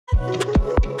Welcome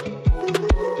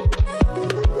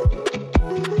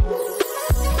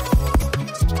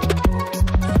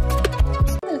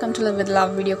to Live with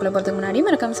Love video குள்ள போறதுக்கு முன்னாடி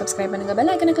மறக்காம subscribe பண்ணுங்க,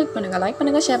 bell icon click பண்ணுங்க, like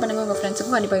பண்ணுங்க, share பண்ணுங்க, உங்க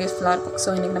ஃப்ரெண்ட்ஸ்க்கு கண்டிப்பா யூஸ்ஃபுல்லா இருக்கும். சோ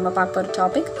இன்னைக்கு நம்ம பார்க்க போற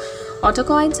topic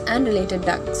autocoids and related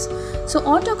drugs. So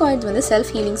autocoids வந்து self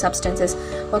healing substances.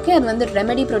 ஓகே, அது வந்து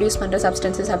ரெமெடி ப்ரொடியூஸ் பண்ற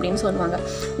substances அப்படினு சொல்வாங்க.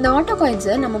 இந்த autocoids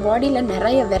நம்ம பாடியில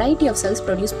நிறைய variety of cells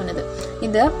ப்ரொடியூஸ் பண்ணுது.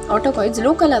 இந்த autocoids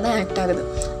லோக்கலா தான் ஆக்ட் ஆகுது.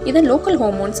 இத லோக்கல்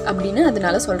ஹார்மோன்ஸ் அப்படினு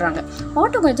அதனால சொல்றாங்க.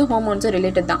 autocoids ஹார்மோன்ஸ்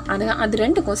ரிலேட்டட் தான். அது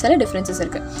ரெண்டுக்கும் சில டிஃபரன்சஸ்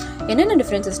இருக்கு. என்னென்ன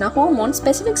டிஃபரன்சஸ்னா ஹார்மோன்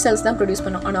ஸ்பெசிஃபிக் செல்ஸ் தான் ப்ரொடியூஸ்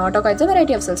பண்ணும். ஆனா autocoids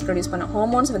variety of cells produce பண்ணும்.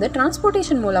 ஹார்மோன்ஸ் வந்து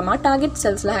டிரான்ஸ்போர்ட்டேஷன் மூலமா டார்கெட்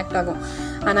செல்ஸ்ல ஆக்ட் ஆகும்.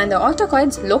 ஆனா இந்த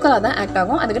autocoids லோக்கலா தான் ஆக்ட்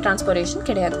ஆகும். அதுக்கு டிரான்ஸ்போர்ட்டேஷன்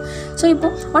கிடையாது. சோ இப்போ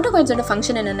autocoids ஓட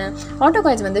ஃபங்க்ஷன் என்னென்ன?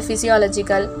 autocoids வந்து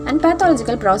physiological and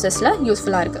pathological processல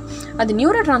யூஸ்ஃபுல்லா இருக்கு. அது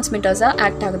நியூரோ டிரான்ஸ்மிட்டர்ஸா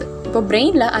ஆக்ட் ஆகுது. இப்போ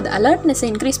பிரெயின்ல அது அலர்ட்னஸ்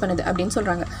இன்க்ரீஸ் பண்ணுது அப்படின்னு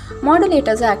சொல்றாங்க.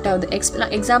 மாடுலேட்டர்ஸா ஆக்ட் ஆகுது.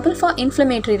 எக்ஸாம்பிள் ஃபார்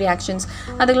இன்ஃப்ளமேட்டரி ரியாக்ஷன்ஸ்,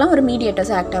 அதுக்கெல்லாம் ஒரு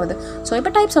மீடியேட்டர்ஸா ஆக்ட் ஆகுது. ஸோ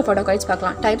இப்போ டைப்ஸ் ஆஃப் autocoids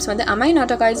பார்க்கலாம். டைப்ஸ் வந்து amine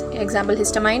autocoids, example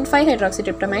histamine,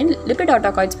 5-hydroxytryptamine, lipid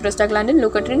autocoids, prostaglandin,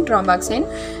 leukotriene, thromboxane,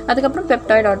 அதுக்கப்புறம்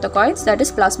peptide autocoids, that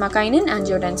is plasmakinin,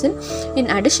 angiotensin. In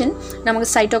addition நமக்கு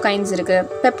cytokines இருக்கு,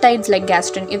 peptides like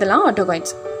gastrin, இதெல்லாம்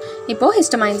autocoids. இப்போ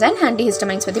histamines and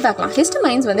antihistamines பற்றி பார்க்கலாம்.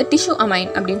 histamines வந்து டிஷ்யூ அமைன்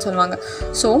அப்படின்னு சொல்லுவாங்க.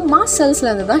 ஸோ மாஸ்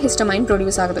செல்ஸ்லேருந்து தான் histamine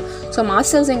ப்ரொடியூஸ் ஆகுது. ஸோ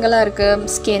மாஸ் செல்ஸ் எங்கெல்லாம் இருக்குது?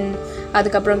 ஸ்கின்,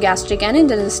 அதுக்கப்புறம் கேஸ்ட்ரிக் அண்ட்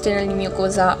இன்டெஸ்டினல்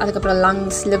மியூக்கோசா, அதுக்கப்புறம்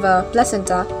லங்ஸ், லிவர்,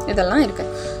 பிளசென்டா, இதெல்லாம் இருக்குது.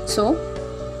 ஸோ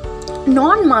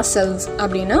நான் மாஸ் செல்ஸ்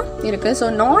அப்படின்னு இருக்குது. ஸோ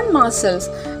நான் மாஸ் செல்ஸ்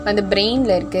வந்து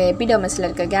பிரெயினில் இருக்குது, எபிடர்மிஸில்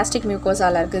இருக்குது, கேஸ்ட்ரிக்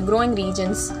மியூக்கோசாவில் இருக்குது, க்ரோயிங்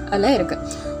ரீஜன்ஸ் எல்லாம்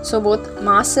இருக்குது. ஸோ போத்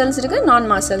மாஸ் செல்ஸ் இருக்குது, நான்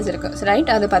மாஸ் செல்ஸ் இருக்குது, ரைட்?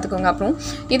 அது பார்த்துக்கோங்க. அப்புறம்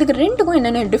இதுக்கு ரெண்டுக்கும்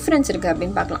என்னென்ன டிஃப்ரென்ஸ் இருக்குது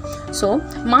அப்படின்னு பார்க்கலாம். ஸோ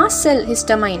மாஸ் செல்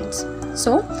ஹிஸ்டமைன்ஸ்,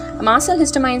 ஸோ மாஸ் செல்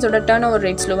ஹிஸ்டமைன்ஸோட டர்ன் ஓவர்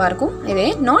ரேட் ஸ்லோவாக இருக்கும். இதே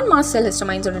நான் மாஸ் செல்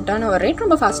ஹிஸ்டமைன்ஸோட டர்ன் ஓவர் ரேட்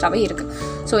ரொம்ப ஃபாஸ்ட்டாகவே இருக்குது.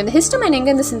 ஸோ இந்த ஹிஸ்டமைன்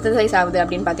எங்கேருந்து சிந்தசைஸ் ஆகுது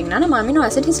அப்படின்னு பார்த்தீங்கன்னா நம்ம அமினோ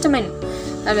ஆசிட் ஹிஸ்டமைன்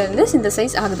அதுலேருந்து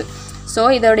சிந்தசைஸ் ஆகுது. ஸோ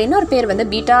இதோட இன்னொரு பேர் வந்து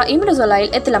பீட்டா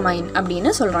இமிடசோலைல் எத்திலமைன்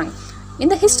அப்படின்னு சொல்கிறாங்க.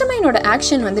 இந்த ஹிஸ்டமைனோட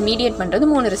ஆக்ஷன் வந்து மீடியேட் பண்ணுறது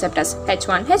 3 receptors,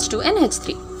 H1, H2 and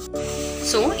H3.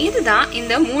 So இதுதான்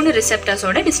இந்த 3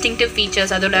 ரிசெப்டர்ஸோட டிஸ்டிங்டிவ்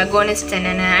ஃபீச்சர்ஸ். அதோட அகோனிஸ்ட்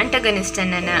என்னென்ன, ஆன்டகனிஸ்ட்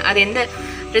என்னென்ன, அது எந்த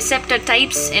ரிசெப்டர்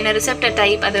டைப்ஸ் என்ன, ரிசெப்டர்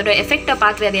டைப், அதோட எஃபெக்டை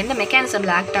பார்க்குறது, அது எந்த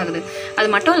மெக்கானிசமில் ஆக்ட் ஆகுது, அது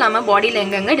மட்டும் இல்லாமல் பாடியில்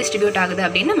எங்கெங்கே டிஸ்ட்ரிபியூட் ஆகுது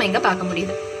அப்படின்னு நம்ம எங்கே பார்க்க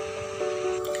முடியுது.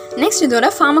 நெக்ஸ்ட் இதோட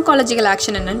pharmacological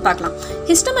ஆக்ஷன் என்னன்னு பார்க்கலாம்.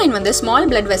 ஹிஸ்டமைன் வந்து ஸ்மால்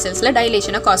பிளட் வெசல்ஸில்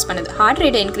டைலேஷனை காஸ் பண்ணுது, ஹார்ட்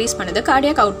ரேட்டை இன்க்ரீஸ் பண்ணுது,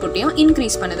 கார்டியாக் அவுட்புட்டையும்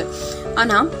இன்க்ரீஸ் பண்ணுது.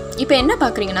 ஆனால் இப்போ என்ன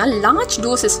பார்க்குறீங்கன்னா லார்ஜ்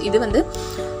டோசஸ், இது வந்து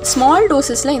ஸ்மால்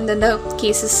டோசஸில் இந்தந்த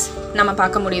கேசஸ் நம்ம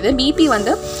பார்க்க முடியுது. பிபி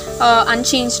வந்து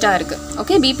அன்சேஞ்ச்டாக இருக்குது.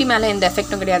 ஓகே, பிபி மேலே எந்த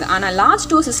எஃபெக்டும் கிடையாது. ஆனால் லார்ஜ்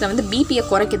டோசஸில் வந்து பிபியை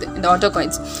குறைக்குது இந்த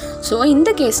autocoids. ஸோ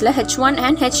இந்த கேஸில் H1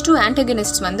 and H2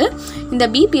 ஆன்டகனிஸ்ட்ஸ் வந்து இந்த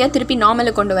பிபியை திருப்பி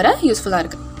நார்மலுக்கு கொண்டு வர யூஸ்ஃபுல்லாக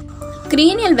இருக்குது.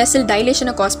 கிரேனியல் வெசல்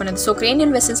டைலேஷனை காஸ் பண்ணுது. ஸோ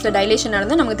கிரேனியல் வெசல்ஸில் டைலேஷன்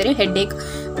நடந்தால் நமக்கு தெரியும் ஹெட்ஏக்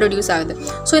ப்ரொடியூஸ் ஆகுது.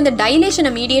 ஸோ இந்த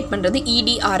டைலேஷனை மீடியேட் பண்ணுறது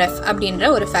EDRF அப்படின்ற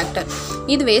ஒரு ஃபேக்டர்.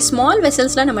 இதுவே ஸ்மால்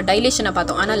வெசல்ஸில் நம்ம டைலேஷனை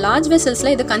பார்த்தோம். ஆனால் லார்ஜ்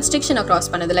வெசல்ஸில் இது கன்ஸ்ட்ரிக்ஷனை கிராஸ்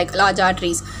பண்ணுது, like large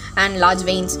ஆர்ட்ரீஸ் and large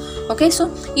veins. Okay, so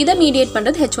இதை மீடியேட்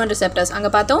பண்ணுறது H1 ரிசெப்டர்ஸ்.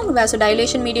 அங்கே பார்த்தோம் வேசோ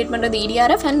டைலேஷன் மீடியேட் பண்ணுறது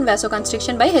EDRF and வேசோ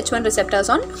constriction by H1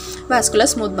 receptors on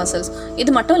vascular smooth muscles.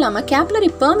 இது மட்டும் இல்லாமல்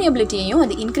கேப்லரி பெர்மியபிலிட்டியையும்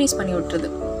அது இன்க்ரீஸ் பண்ணி விட்டுருது.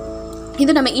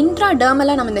 இது நம்ம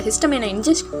இன்ட்ராடர்மலாக நம்ம இந்த ஹிஸ்டமைனை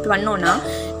இன்ஜெக்ட் பண்ணோன்னா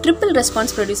ட்ரிப்பிள்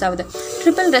ரெஸ்பான்ஸ் ப்ரொடியூஸ் ஆகுது.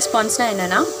 ட்ரிப்பிள் ரெஸ்பான்ஸ்னால்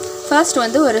என்னென்னா, ஃபர்ஸ்ட்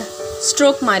வந்து ஒரு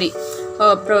ஸ்ட்ரோக் மாதிரி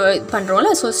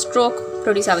பண்ணுறோம்ல, ஸோ ஸ்ட்ரோக்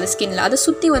ப்ரொடியூஸ் ஆகுது ஸ்கின்ல, அதை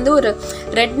சுற்றி வந்து ஒரு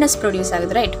ரெட்னஸ் ப்ரொடியூஸ்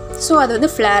ஆகுது, ரைட்? ஸோ அது வந்து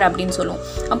ஃப்ளேர் அப்படின்னு சொல்லுவோம்.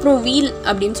 அப்புறம் வீல்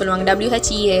அப்படின்னு சொல்லுவாங்க,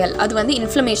 WHEAL, அது வந்து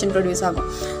இன்ஃப்ளமேஷன் ப்ரொடியூஸ் ஆகும்.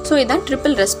 ஸோ இதுதான்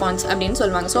ட்ரிப்பிள் ரெஸ்பான்ஸ் அப்படின்னு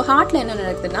சொல்லுவாங்க. ஸோ ஹார்ட்டில் என்ன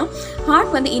நடக்குதுன்னா,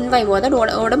 ஹார்ட் வந்து இன்வைவோ, அதாவது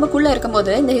உடம்புக்குள்ளே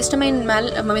இருக்கும்போது இந்த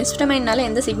ஹிஸ்டமைன்னால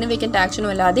எந்த சிக்னிஃபிகண்ட்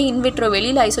ஆக்ஷனும் இல்லாது இன்விட்ரோ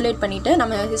வெளியில் ஐசோலேட் பண்ணிவிட்டு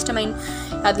நம்ம ஹிஸ்டமைன்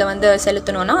அதில் வந்து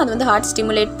செலுத்தணும்னா அது வந்து ஹார்ட்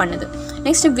ஸ்டிமுலேட் பண்ணுது.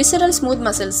 நெக்ஸ்ட் விசரல்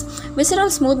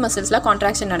ஸ்மூத் மசில்ஸில்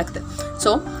கான்ட்ராக்ஷன் நடக்குது.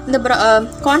 ஸோ இந்த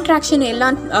கான்ட்ராக்ஷன் எல்லா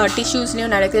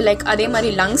டிஷ்யூஸ்லையும் நடக்குது. லைக் அதே மாதிரி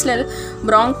லங்ஸில்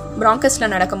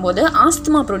ப்ராங்கஸில் நடக்கும்போது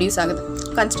ஆஸ்துமா ப்ரொடியூஸ் ஆகுது.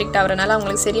 கன்ஸ்ட்ரிக்ட் ஆகிறனால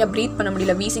அவங்களுக்கு சரியாக ப்ரீத் பண்ண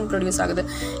முடியல, வீசிங் ப்ரொடியூஸ் ஆகுது.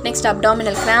 நெக்ஸ்ட்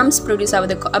அப்டாமினல் கிராம்ஸ் ப்ரொடியூஸ்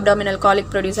ஆகுது, அப்டாமினல் காலிக்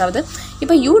ப்ரொடியூஸ் ஆகுது.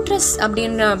 இப்போ யூட்ரஸ்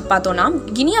அப்படின்னு பார்த்தோன்னா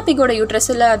கினியா பிக்கோட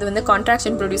யூட்ரஸில் அது வந்து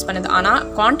கான்ட்ராக்ஷன் ப்ரொடியூஸ் பண்ணுது. ஆனால்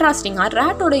கான்ட்ராஸ்டிங்காக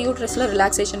ரேட்டோட யூட்ரஸில்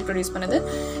ரிலாக்ஸேஷன் ப்ரொடியூஸ் பண்ணுது.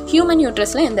 ஹியூமன்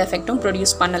யூட்ரஸில் எந்த எஃபெக்ட்டும்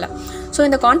ப்ரொடியூஸ் பண்ணலை. ஸோ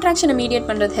இந்த கான்ட்ராக்ஷனை மீடியேட்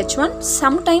பண்ணுறது H1,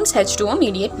 சம்டைம்ஸ் H2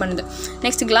 மீடியேட் பண்ணுது.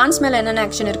 நெக்ஸ்ட் கிளான்ஸ் மேலே என்னென்ன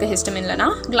ஆக்ஷன் இருக்குது ஹிஸ்டமின்லனா,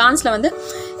 கிளான்ஸில் வந்து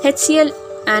HCl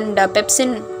அண்ட்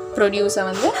பெப்சின் ப்ரொடியூஸை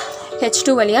வந்து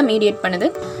H2 வழியாக மீடியேட் பண்ணுது.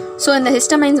 ஸோ இந்த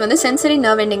ஹிஸ்டமைன்ஸ் வந்து சென்சரி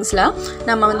நர்வ் எண்டிங்ஸில்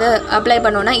நம்ம வந்து அப்ளை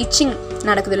பண்ணோன்னா இச்சிங்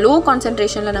நடக்குது. லோ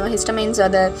கான்சன்ட்ரேஷனில் நம்ம ஹிஸ்டமைன்ஸ்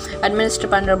அதை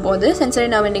அட்மினிஸ்டர் பண்ணுற போது சென்சரி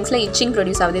நர்வ் எண்டிங்ஸில் இச்சிங்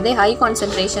ப்ரொடியூஸ் ஆகுது. இதே ஹை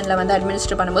கான்சன்ட்ரேஷனில் வந்து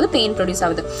அட்மினிஸ்டர் பண்ணும்போது பெயின் ப்ரொடியூஸ்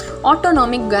ஆகுது.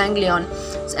 Autonomic ganglion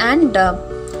and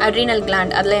adrenal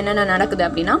gland அதில் என்னென்ன நடக்குது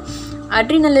அப்படின்னா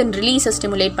அட்ரினலின் ரிலீஸை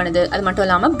ஸ்டிமுலேட் பண்ணுது. அது மட்டும்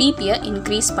இல்லாமல் பிபியை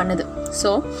இன்க்ரீஸ் பண்ணுது.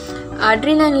 ஸோ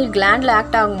அட்ரினல் கிளாண்டில்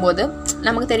ஆக்ட் ஆகும்போது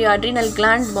நமக்கு தெரியும் அட்ரினல்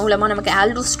கிளாண்ட் மூலமாக நமக்கு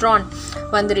ஆல்டோஸ்ட்ரான்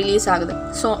வந்து ரிலீஸ் ஆகுது.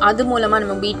 ஸோ அது மூலமாக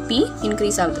நம்ம பிபி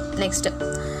இன்க்ரீஸ் ஆகுது. நெக்ஸ்ட்டு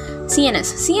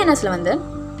சிஎன்எஸில் வந்து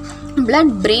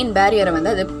பிளட் பிரெயின் பேரியரை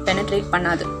வந்து அது பெனட்ரேட்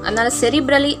பண்ணாது. அதனால்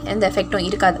செரிப்ரலி எந்த எஃபெக்டும்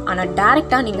இருக்காது. ஆனால்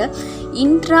டைரெக்டாக நீங்கள்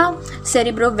இன்ட்ரா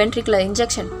செரிப்ரோ வென்ட்ரிகுலர்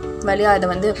இன்ஜெக்ஷன் வழியாக அதை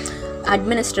வந்து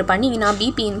அட்மினிஸ்டர் பண்ணிங்கன்னா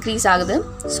பிபி இன்க்ரீஸ் ஆகுது.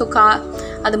 ஸோ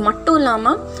அது மட்டும்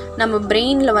இல்லாமல் நம்ம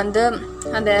பிரெயினில் வந்து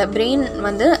அந்த பிரெயின்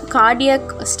வந்து கார்டியக்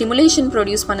ஸ்டிமுலேஷன்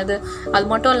ப்ரொடியூஸ் பண்ணுது. அது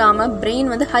மட்டும் இல்லாமல்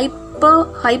பிரெயின் வந்து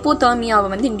ஹைப்போதர்மியாவை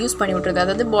வந்து இன்டியூஸ் பண்ணி விட்டுருது.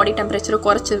 அதாவது பாடி டெம்பரேச்சரை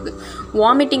குறைச்சிருது.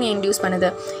 வாமிட்டிங்கை இன்டியூஸ் பண்ணுது.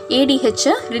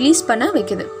 ஏடிஹெச்சை ரிலீஸ் பண்ண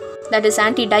வைக்குது. That is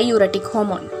ஆன்டிடையூரட்டிக்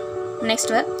hormone.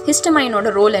 Next ஹிஸ்டமைனோட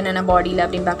role என்னென்ன பாடியில்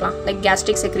அப்படின்னு பார்க்கலாம். லைக்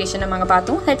கேஸ்ட்ரிக் செக்ரேஷன் நம்ம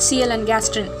பார்த்தோம். ஹெச்சிஎல் அண்ட்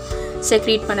கேஸ்ட்ரின்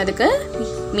செக்ரேட் பண்ணதுக்கு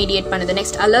மீடியேட் பண்ணுது.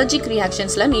 நெக்ஸ்ட் அலர்ஜிக்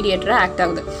ரியாக்ஷன்ஸில் மீடியேட்டராக ஆக்ட்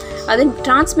ஆகுது. அது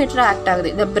டிரான்ஸ்மிட்டராக ஆக்ட் ஆகுது.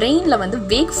 இந்த பிரெயினில் வந்து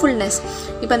வேக்ஃபுல்னஸ்,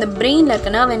 இப்போ அந்த பிரெயினில் இருக்க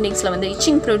நர்வ் எண்டிங்ஸில் வந்து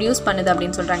இச்சிங் ப்ரொடியூஸ் பண்ணுது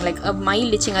அப்படின்னு சொல்கிறாங்க. லைக்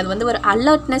மைல்ட் இச்சிங், அது வந்து ஒரு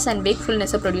அலர்ட்னஸ் அண்ட்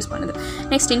வேக்ஃபுல்னஸை ப்ரொடியூஸ் பண்ணுது.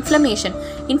 நெக்ஸ்ட்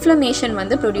இன்ஃப்ளமேஷன்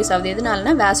வந்து ப்ரொடியூஸ் ஆகுது.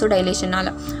 எதுனாலனா வேசோடைலேஷனால்.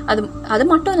 அது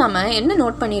மட்டும் இல்லாமல் என்ன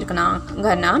நோட்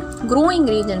பண்ணியிருக்காங்கன்னா க்ரோயிங்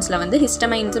ரீஜன்ஸில் வந்து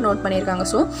ஹிஸ்டமைன்ஸும் நோட் பண்ணியிருக்காங்க.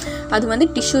 ஸோ அது வந்து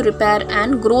டிஷ்யூ ரிப்பேர்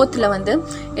அண்ட் க்ரோத்தில் வந்து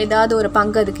ஏதாவது ஒரு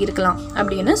பங்கு அதுக்கு இருக்கலாம்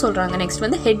அப்படின்னு சொல்கிறாங்க. நெக்ஸ்ட்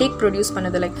வந்து ஹெட்ஏக் ப்ரொடியூஸ்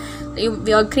பண்ணுது. லைக்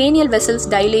கிரேனியல் வெசல்ஸ்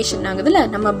டைலேஷன் ஆகுதுல்ல,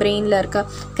 நம்ம பிரெயினில் இருக்க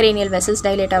cranial vessels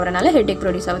dilate ஆகிறனால headache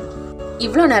produce ஆகுது.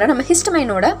 இவ்வளோ நேரம் நம்ம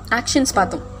ஹிஸ்டமைனோட ஆக்ஷன்ஸ்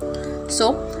பார்த்தோம். ஸோ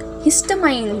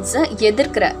ஹிஸ்டமைன்ஸை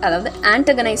எதிர்க்கிற, அதாவது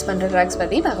ஆன்டகனைஸ் பண்ணுற ட்ரக்ஸ்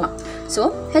பற்றி பார்க்கலாம். ஸோ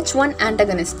H1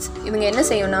 ஆன்டகனிஸ்ட்ஸ் இவங்க என்ன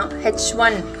செய்யணும்னா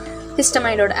H1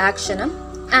 ஹிஸ்டமைனோட ஆக்ஷனை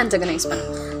ஆன்டகனைஸ் பண்ணும்.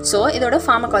 ஸோ இதோட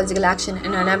ஃபார்மகாலஜிக்கல் ஆக்ஷன்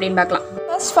என்னென்ன அப்படின்னு பார்க்கலாம்.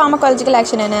 ஃபர்ஸ்ட் ஃபார்மகாலஜிக்கல்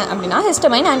ஆக்ஷன் என்ன அப்படின்னா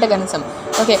ஹிஸ்டமைன் ஆன்டகனிசம்.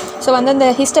 ஓகே, ஸோ வந்து அந்த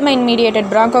ஹிஸ்டமைன் மீடியேட்டட்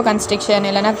பிராங்கோ கன்ஸ்ட்ரிக்ஷன்,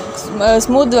 இல்லைனா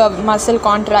ஸ்மூத் மசில்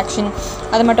கான்ட்ராக்ஷன்,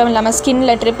 அது மட்டும் இல்லாமல்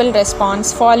ஸ்கின்ல triple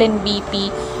response, fall in BP,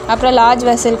 அப்புறம் லார்ஜ்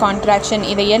வெசல் கான்ட்ராக்ஷன்,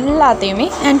 இதை எல்லாத்தையுமே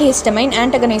ஆன்டிஹிஸ்டமைன்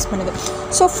ஆன்டகனைஸ் பண்ணுது.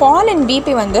 ஸோ ஃபால் இன்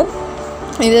பிபி வந்து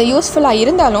இது யூஸ்ஃபுல்லாக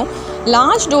இருந்தாலும்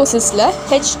லார்ஜ் டோசஸில்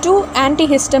H2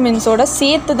 ஆன்டிஹிஸ்டமின்ஸோட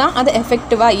சேர்த்து தான் அது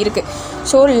எஃபெக்டிவாக இருக்குது.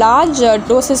 ஸோ லார்ஜ்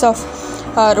டோசஸ் ஆஃப்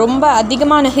ரொம்ப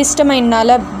அதிகமான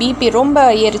ஹிஸ்டமைனால் பிபி ரொம்ப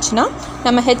ஏறிச்சுன்னா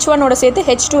நம்ம H1ஓட சேர்த்து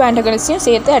H2 ஆன்டகனிஸ்டையும்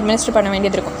சேர்த்து அட்மினிஸ்டர் பண்ண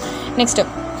வேண்டியது இருக்கும். Next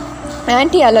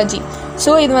anti allergy.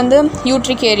 ஸோ இது வந்து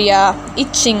யூட்ரிக் ஏரியா,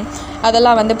 இச்சிங்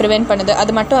அதெல்லாம் வந்து ப்ரிவெண்ட் பண்ணுது.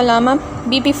 அது மட்டும் இல்லாமல்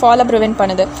பிபி ஃபாலை ப்ரிவெண்ட்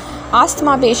பண்ணுது.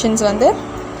 ஆஸ்துமா பேஷண்ட்ஸ் வந்து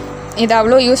இது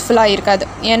அவ்வளோ யூஸ்ஃபுல்லாக இருக்காது.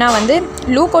 ஏன்னா வந்து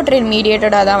லூகோட்ரின்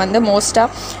மீடியேட்டடாக தான் வந்து மோஸ்ட்டாக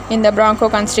இந்த பிராங்கோ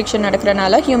கன்ஸ்ட்ரிக்ஷன்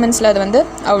நடக்கிறனால ஹியூமன்ஸில் அது வந்து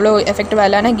அவ்வளோ எஃபெக்டிவாக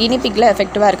இல்லை. ஆனால் கினிபிக்கில்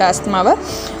எஃபெக்டிவாக இருக்குது ஆஸ்துமாவை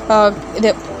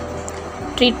இது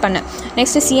ட்ரீட் பண்ண.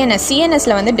 நெக்ஸ்ட்டு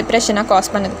சிஎன்எஸில் வந்து டிப்ரெஷனாக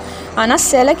காஸ் பண்ணுது. ஆனால்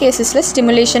சில கேசஸில்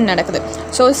ஸ்டிமுலேஷன் நடக்குது.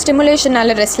 ஸோ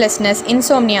ஸ்டிமுலேஷனால் ரெஸ்ட்லெஸ்னஸ்,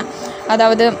 இன்சோம்னியா,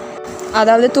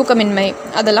 அதாவது தூக்கமின்மை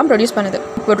அதெல்லாம் ப்ரொடியூஸ் பண்ணுது.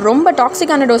 இப்போ ரொம்ப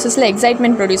டாக்ஸிக்கான டோசஸில்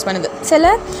எக்ஸைட்மெண்ட் ப்ரொடியூஸ் பண்ணுது.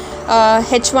 சில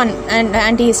H1 அண்ட்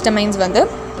ஆன்டிஹிஸ்டமைன்ஸ் வந்து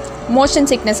மோஷன்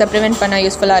சிக்னஸை ப்ரிவெண்ட் பண்ண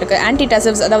யூஸ்ஃபுல்லாக இருக்குது.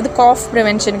 ஆன்டிடசிவ்ஸ் அதாவது காஃப்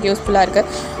ப்ரிவென்ஷனுக்கு யூஸ்ஃபுல்லாக இருக்குது.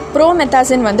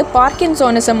 ப்ரோமெத்தாசின் வந்து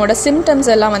பார்க்கின்சோனிசமோட சிம்டம்ஸ்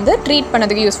எல்லாம் வந்து ட்ரீட்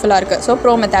பண்ணதுக்கு யூஸ்ஃபுல்லாக இருக்குது. ஸோ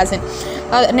ப்ரோமெத்தாசின்.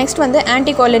 நெக்ஸ்ட் வந்து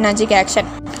ஆன்டிகோலினர்ஜிக் ஆக்ஷன்.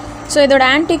 ஸோ இதோட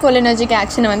ஆன்டிகோலினர்ஜிக்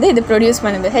ஆக்ஷனை வந்து இது ப்ரொடியூஸ்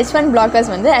பண்ணுது. H1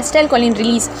 பிளாக்கர்ஸ் வந்து அஸ்டைல்கோலின்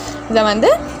ரிலீஸ் இதை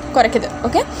வந்து குறைக்குது.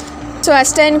 ஓகே, ஸோ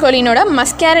அஸ்டைல்கோலினோட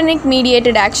மஸ்காரினிக்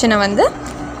மீடியேட்டட் ஆக்ஷனை வந்து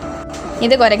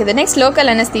இது குறைக்குது. நெக்ஸ்ட் லோக்கல்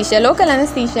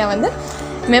அனஸ்தீஷியா வந்து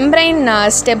மெம்பரைன்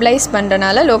ஸ்டெபிளைஸ்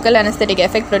பண்ணுறனால லோக்கல் அனஸ்தெட்டிக்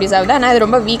எஃபெக்ட் ப்ரொடியூஸ் ஆகுது. ஆனால் அது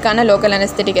ரொம்ப வீக்கான லோக்கல்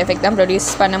அனஸ்தெட்டிக் எஃபெக்ட் தான் ப்ரொடியூஸ்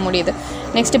பண்ண முடியுது.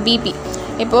 Next BP.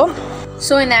 இப்போது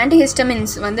ஸோ இந்த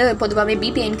ஆன்டிஹிஸ்டமின்ஸ் வந்து பொதுவாகவே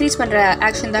பிபியை இன்க்ரீஸ் பண்ணுற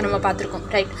ஆக்ஷன் தான் நம்ம பார்த்துருக்கோம்,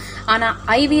 ரைட்? ஆனால்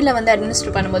ஐவியில் வந்து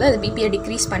அட்மினிஸ்டர் பண்ணும்போது அது பிபியை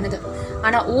டிக்ரீஸ் பண்ணுது.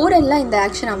 ஆனால் ஓரலில் இந்த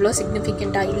ஆக்ஷன் அவ்வளோ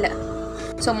சிக்னிஃபிகண்ட்டாக இல்லை.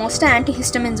 ஸோ மோஸ்ட்டாக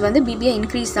ஆன்டிஹிஸ்டமின்ஸ் வந்து பிபியை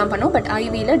இன்க்ரீஸ் தான் பண்ணும், பட்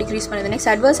ஐவியில் டிக்ரீஸ் பண்ணுது. நெக்ஸ்ட்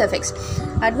அட்வர்ஸ்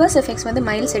எஃபெக்ட்ஸ் வந்து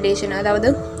மைல்ட் செடேஷன், அதாவது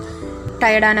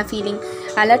டயர்டான ஃபீலிங்,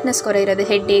 அலர்ட்னஸ் குறையிறது,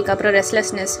 ஹெட்ஏக், அப்புறம்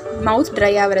ரெஸ்ட்லெஸ்னஸ், மவுத்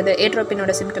ட்ரை ஆகிறது,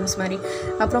 ஏட்ரோபினோட சிம்டம்ஸ் மாதிரி,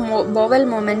 அப்புறம் பவல்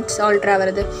மூமெண்ட்ஸ் ஆல்ட்ரு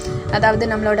ஆகிறது, அதாவது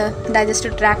நம்மளோட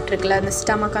டைஜஸ்டிவ் ட்ராக்ட் இருக்குல்ல, அந்த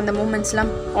ஸ்டமக், அந்த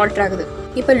மூமெண்ட்ஸ்லாம் ஆல்ட்ரு ஆகுது.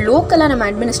 இப்போ லோக்கலாக நம்ம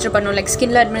அட்மினிஸ்டர் பண்ணோம், லைக்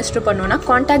ஸ்கின்ல அட்மினிஸ்டர் பண்ணோம்னா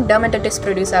கான்டாக்ட் டெர்மடைட்டிஸ்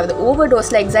ப்ரொடியூஸ் ஆகுது, ஓவர்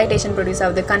டோஸில் எக்ஸைட்டேஷன் ப்ரொடியூஸ்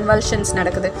ஆகுது, கன்வல்ஷன்ஸ்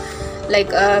நடக்குது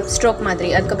லைக் ஸ்ட்ரோக் மாதிரி,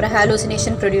 அதுக்கப்புறம்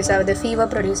ஹாலூசினேஷன் ப்ரொடியூஸ் ஆகுது,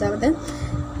 ஃபீவர் ப்ரொடியூஸ் ஆகுது.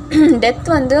 டெத்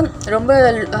வந்து ரொம்ப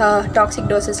toxic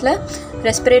டோசஸில்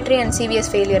respiratory and CVS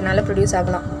ஃபெயிலியர்னால produce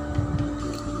ஆகலாம்.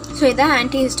 ஸோ இதான்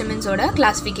ஆன்டிஹிஸ்டமின்ஸோட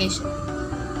கிளாஸிஃபிகேஷன்.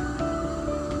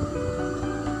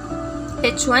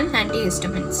 H1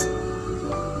 antihistamines.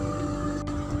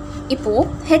 இப்போது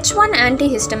H1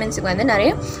 ஆன்டிஹிஸ்டமின்ஸுக்கு வந்து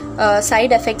நிறைய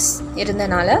சைடு எஃபெக்ட்ஸ்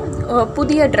இருந்தனால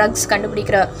புதிய ட்ரக்ஸ்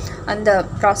கண்டுபிடிக்கிற அந்த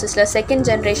ப்ராசஸில் செகண்ட்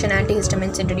ஜென்ரேஷன்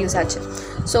ஆன்டிஹிஸ்டமின்ஸ் இன்ட்ரடியூஸ் ஆச்சு.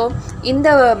 ஸோ இந்த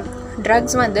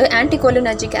ட்ரக்ஸ் வந்து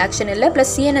ஆன்டிகோலினர்ஜிக் ஆக்ஷன் இல்லை,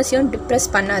 ப்ளஸ் சிஎன்எஸ்ஸையும் டிப்ரெஸ்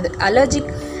பண்ணாது.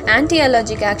 ஆன்டி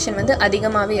அலர்ஜிக் ஆக்ஷன் வந்து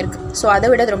அதிகமாகவே இருக்குது. ஸோ அதை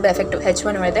விட ரொம்ப எஃபெக்டிவ்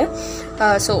H1 விட.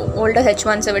 ஸோ ஓல்டர்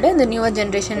H1ஸை விட இந்த நியூவர்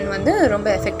ஜென்ரேஷன் வந்து ரொம்ப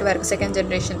எஃபெக்டிவாக இருக்குது, செகண்ட்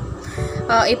ஜென்ரேஷன்.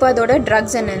 இப்போ அதோட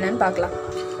ட்ரக்ஸ் என்னென்னு பார்க்கலாம்.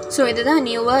 ஸோ இதுதான்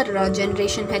நியூவர்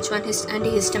ஜென்ரேஷன் H1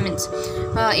 antihistamines.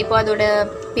 இப்போ அதோட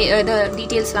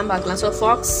டீட்டெயில்ஸ்லாம் பார்க்கலாம். ஸோ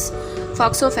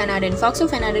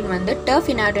ஃபாக்ஸோஃபெனாடின் வந்து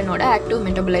டர்ஃபினாடினோட ஆக்டிவ்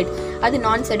மெட்டபலைட். அது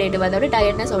நான் செடேட்டிவ், அதோட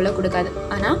டயர்ட்னஸ் அவ்வளோ கொடுக்காது.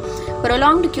 ஆனால்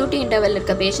ப்ரொலாங்டு QT இன்டர்வல்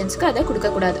இருக்க பேஷண்ட்ஸ்க்கு அதை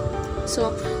கொடுக்கக்கூடாது. ஸோ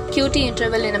QT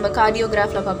இன்டர்வல் நம்ம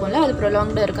கார்டியோகிராஃபில் பார்ப்போம்ல, அது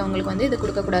ப்ரொலாங்டாக இருக்கவங்களுக்கு வந்து இது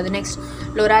கொடுக்கக்கூடாது. நெக்ஸ்ட்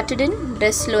லொராட்டிடின்,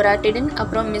 டெஸ்லொராட்டிடின்,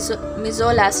 அப்புறம்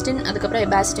மிசோலாஸ்டின், அதுக்கப்புறம்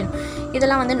எபாஸ்டின்.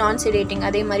 இதெல்லாம் வந்து நான் செடேட்டிங்,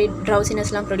 அதே மாதிரி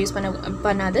ட்ரௌசினஸ்லாம் ப்ரொடியூஸ்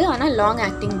பண்ணாது. ஆனால் லாங்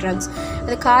ஆக்டிங் ட்ரக்ஸ்.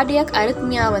 அது கார்டியாக்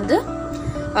அரித்மியா வந்து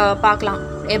பார்க்கலாம்.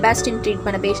 எபாஸ்டின் ட்ரீட்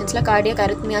பண்ண பேஷண்ட்ஸில் கார்டியாக்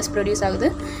அரித்மியாஸ் ப்ரொடியூஸ் ஆகுது.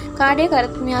 கார்டியாக்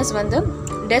அரித்மியாஸ் வந்து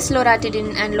டெஸ்லொராட்டிடின்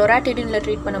அண்ட் லொராட்டிடினில்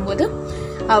ட்ரீட் பண்ணும்போது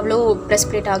அவ்வளோ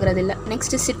ரெஸ்பிரேட் ஆகிறது இல்லை.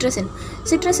 நெக்ஸ்ட்டு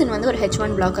சிட்ரசின் வந்து ஒரு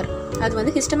H1 பிளாக்கர். அது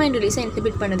வந்து ஹிஸ்டமைன் ரிலீஸை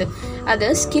இன்ஹிபிட் பண்ணுது. அது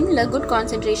ஸ்கின்ல குட்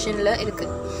கான்சன்ட்ரேஷனில்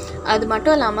இருக்குது. அது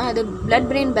மட்டும் இல்லாமல் அது பிளட்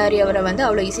பிரெயின் பேரியரை வந்து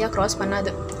அவ்வளோ ஈஸியாக க்ராஸ்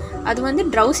பண்ணாது. அது வந்து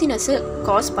ட்ரௌசினஸ்ஸு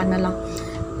காஸ் பண்ணலாம்.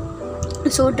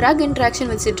 ஸோ ட்ரக் இன்ட்ராக்ஷன்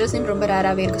வித் சிட்ரசின் ரொம்ப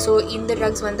ரேராகவே இருக்குது. ஸோ இந்த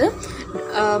ட்ரக்ஸ் வந்து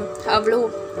அவ்வளோ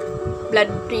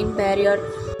பிளட் பிரெயின் பேரியர்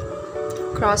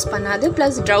க்ராஸ் பண்ணாது,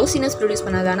 ப்ளஸ் ட்ரௌசினஸ் ப்ரொடியூஸ்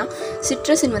பண்ணாது. ஆனால்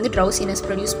சிட்ரசின் வந்து ட்ரௌசினஸ்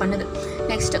ப்ரொடியூஸ் பண்ணுது.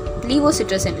 நெக்ஸ்ட்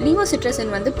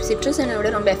லீவோசிட்ரசின் வந்து சிட்ரசினை விட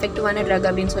ரொம்ப எஃபெக்டிவான ட்ரக்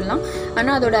அப்படின்னு சொல்லலாம்.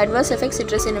 ஆனால் அதோட அட்வர்ஸ் எஃபெக்ட்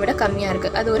சிட்ரசினை விட கம்மியாக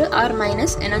இருக்குது. அது ஒரு R-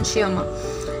 எனான்ஷியோமா.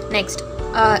 நெக்ஸ்ட்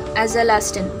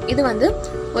அசலாஸ்டின். இது வந்து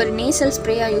ஒரு நேசல்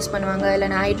ஸ்ப்ரேயாக யூஸ் பண்ணுவாங்க,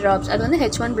 இல்லைனா ஐ ட்ராப்ஸ். அது வந்து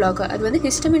H1 பிளாக்கர். அது வந்து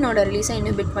ஹிஸ்டமினோட ரிலீஸை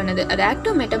இன்ஹிபிட் பண்ணுது. அது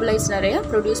ஆக்டிவ் மெட்டபலைட்ஸ் நிறையா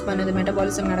ப்ரொடியூஸ் பண்ணுது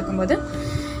மெட்டபாலிசம் நடக்கும்போது.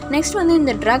 நெக்ஸ்ட் வந்து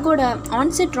இந்த ட்ரக்கோட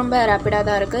ஆன்செட் ரொம்ப ரேப்பிடாக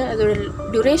தான் இருக்குது. அதோட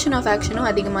டியூரேஷன் ஆஃப் ஆக்ஷனும்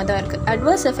அதிகமாக தான் இருக்குது.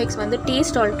 அட்வர்ஸ் எஃபெக்ட்ஸ் வந்து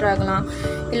டேஸ்ட் ஆல்டர் ஆகலாம்,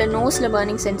 இல்லை நோஸில்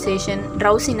பர்னிங் சென்சேஷன்,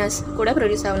 ட்ரௌசினஸ் கூட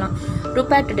ப்ரொடியூஸ் ஆகலாம்.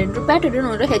 ருபேட்டிடின்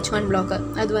ஒரு H1 பிளாக்கர்.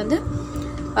 அது வந்து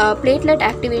பிளேட்லெட்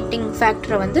ஆக்டிவேட்டிங்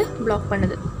ஃபேக்டரை வந்து பிளாக்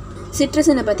பண்ணுது.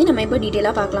 சிட்ரசினை பற்றி நம்ம இப்போ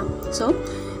டீட்டெயிலாக பார்க்கலாம். ஸோ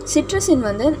சிட்ரசின்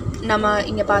வந்து நம்ம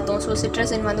இங்கே பார்த்தோம். ஸோ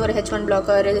சிட்ரசின் வந்து ஒரு H1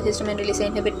 பிளாக்கர், ஹிஸ்டமைன் ரிலீஸை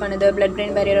இன்ஹிபிட் பண்ணுது, பிளட்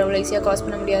பிரெயின் பேரியர் அவ்வளோ ஈஸியாக காஸ்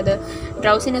பண்ண முடியாது,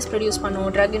 ட்ரௌசினஸ் ப்ரொடியூஸ் பண்ணும்,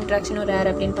 ட்ரக் இன்ட்ராக்ஷனும் ரேர்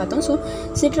அப்படின்னு பார்த்தோம். ஸோ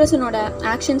சிட்ரசினோட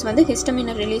ஆக்ஷன்ஸ் வந்து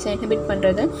ஹிஸ்டமினை ரிலீஸை இன்ஹிபிட்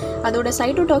பண்ணுறது. அதோட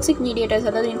சைட்டோடாக்சிக் மீடியேட்டர்ஸ்,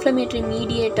 அதாவது இன்ஃப்ளமேட்டரி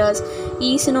மீடியேட்டர்ஸ்,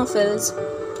 ஈசினோஃபில்ஸ்,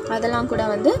 அதெல்லாம் கூட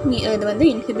வந்து இது வந்து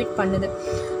இன்ஹிபிட் பண்ணுது.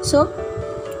 ஸோ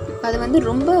அது வந்து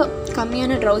ரொம்ப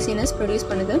கம்மியான ட்ரௌசினஸ் ப்ரொடியூஸ்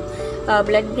பண்ணுது.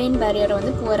 பிளட் பிரெயின் பேரியரை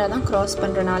வந்து புவராக தான் க்ராஸ்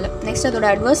பண்ணுறனால. நெக்ஸ்ட் அதோட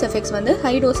அட்வர்ஸ் எஃபெக்ட்ஸ் வந்து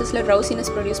ஹை டோசஸில் ட்ரௌசினஸ்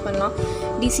ப்ரொடியூஸ் பண்ணலாம்,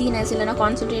 டிசீனஸ், இல்லைனா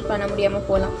கான்சன்ட்ரேட் பண்ண முடியாமல்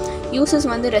போகலாம். யூசஸ்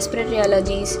வந்து ரெஸ்பிரேட்டரி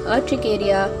அலர்ஜிஸ்,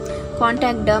 அர்ட்ரிகேரியா,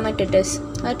 கான்டாக்ட் டெர்மட்டிட்டிஸ்,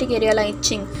 அர்ட்ரிகேரியாலாம்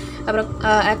இச்சிங், அப்புறம்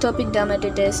அட்டோபிக்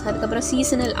டெர்மட்டிட்டிஸ், அதுக்கப்புறம்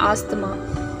சீசனல் ஆஸ்துமா,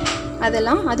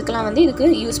 அதுக்கெல்லாம் வந்து இதுக்கு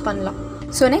யூஸ் பண்ணலாம்.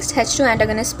 ஸோ நெக்ஸ்ட் H2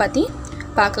 antagonist பற்றி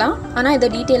பார்க்கலாம். ஆனால் இதை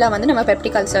டீட்டெயிலாக வந்து நம்ம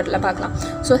பெப்டிக் அல்சரில் பார்க்கலாம்.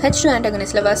 ஸோ H2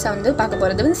 antagonistல ஃபர்ஸ்ட்டாக வந்து பார்க்க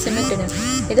போகிறது வந்து சிமிட்டிடின்.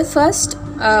 இது ஃபர்ஸ்ட்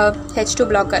H2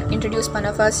 பிளாக்கர், இன்ட்ரடியூஸ்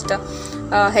பண்ண ஃபர்ஸ்ட்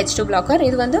H2 பிளாக்கர்.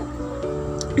 இது வந்து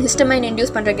ஹிஸ்டமைன்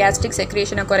இன்டியூஸ் பண்ணுற கேஸ்ட்ரிக்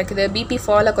செக்ரேஷனை குறைக்குது, பிபி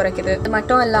ஃபாலை குறைக்குது. இது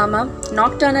மட்டும் இல்லாமல்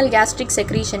நாக்டர்னல் கேஸ்ட்ரிக்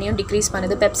செக்ரேஷனையும் டிக்ரீஸ்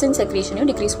பண்ணுது, பெப்சின் செக்ரேஷனையும்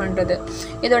டிக்ரீஸ் பண்ணுறது.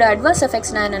 இதோட அட்வர்ஸ்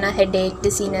எஃபெக்ட்ஸ்னால் என்னென்னா ஹெட்ஏக்,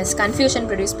 டிசீனஸ், கன்ஃபியூஷன்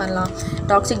ப்ரொடியூஸ் பண்ணலாம்.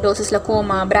 டாக்ஸிக் டோசஸில்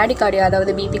கோமா, பிராடிகார்டியா,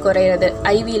 அதாவது பிபி குறையிறது,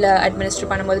 ஐவியில் அட்மினிஸ்டர்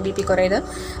பண்ணும்போது பிபி குறையுது,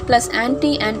 ப்ளஸ்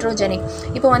ஆன்ட்ரோஜெனிக்.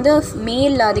 இப்போ வந்து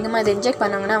மேல் அதிகமாக இதை இன்ஜெக்ட்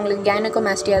பண்ணாங்கன்னா அவங்களுக்கு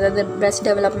கைனகோமாஸ்டி, அதாவது பிரெஸ்ட்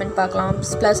டெவலப்மெண்ட் பார்க்கலாம்,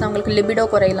 ப்ளஸ் அவங்களுக்கு லிபிடோ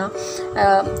குறையலாம்,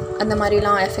 அந்த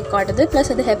மாதிரிலாம் எஃபெக்ட் காட்டுது.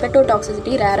 ப்ளஸ் அது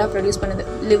ஹெப்படோடாக்சிசிட்டி ரேராக ப்ரொடியூஸ் பண்ணுது,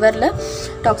 லிவரில்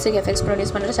டாக்ஸிக் எஃபெக்ட்ஸ்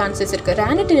ப்ரொடியூஸ் பண்ணுற சான்சஸ் இருக்குது.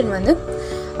 ரானிட்டிடின் வந்து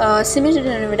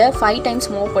சிமிட்டிடினை விட 5 times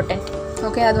மோர் பொட்டன்ட்.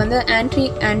 ஓகே, அது வந்து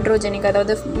ஆண்ட்ரோஜெனிக்,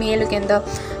 அதாவது மேலுக்கு எந்த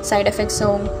சைட்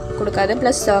எஃபெக்ட்ஸும் கொடுக்காது,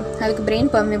 ப்ளஸ் அதுக்கு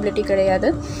பிரெயின் பர்மிபிலிட்டி கிடையாது.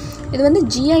 இது வந்து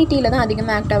ஜிஐடியில் தான்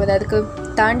அதிகமாக ஆக்ட் ஆகுது, அதுக்கு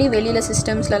தாண்டி வெளியில்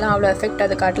சிஸ்டம்ஸ்லலாம் அவ்வளோ எஃபெக்ட்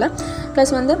அது காட்டல.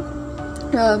 ப்ளஸ் வந்து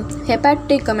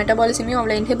ஹெப்பாட்டிக் மெட்டபாலிசமையும்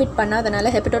அவ்வளோ இன்ஹிபிட் பண்ணாதனால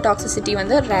ஹெப்படோடாக்சிசிட்டி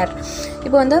வந்து ரேர்.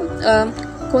 இப்போ வந்து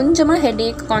கொஞ்சமாக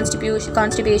ஹெட்ஏக்,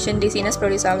 கான்ஸ்டிபேஷன், டிசீனஸ்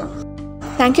ப்ரொடியூஸ் ஆகலாம்.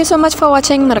 தேங்க்யூ ஸோ மச் ஃபார்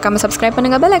வாட்சிங். மறக்காமல் சப்ஸ்கிரைப்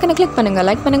பண்ணுங்கள், பெல் ஐக்கனை கிளிக் பண்ணுங்கள்,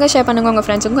 லைக் பண்ணுங்கள், ஷேர் பண்ணுங்கள். உங்கள்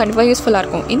ஃப்ரெண்ட்ஸுக்கும் கண்டிப்பாக யூஸ்ஃபுல்லாக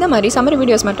இருக்கும். இந்த மாதிரி சம்மரி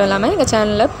வீடியோஸ் மட்டும் இல்லாமல் எங்கள்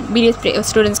சேனலில் PS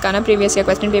ஸ்டூடெண்ட்ஸ்க்கான previous year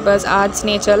question papers, arts,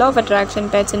 nature, law of attraction,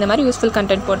 pets, இந்த மாதிரி யூஸ்ஃபுல்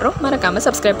கண்டென்ட் போடுறோம். மறக்காமல்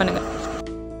சப்ஸ்கிரைப் பண்ணுங்கள்.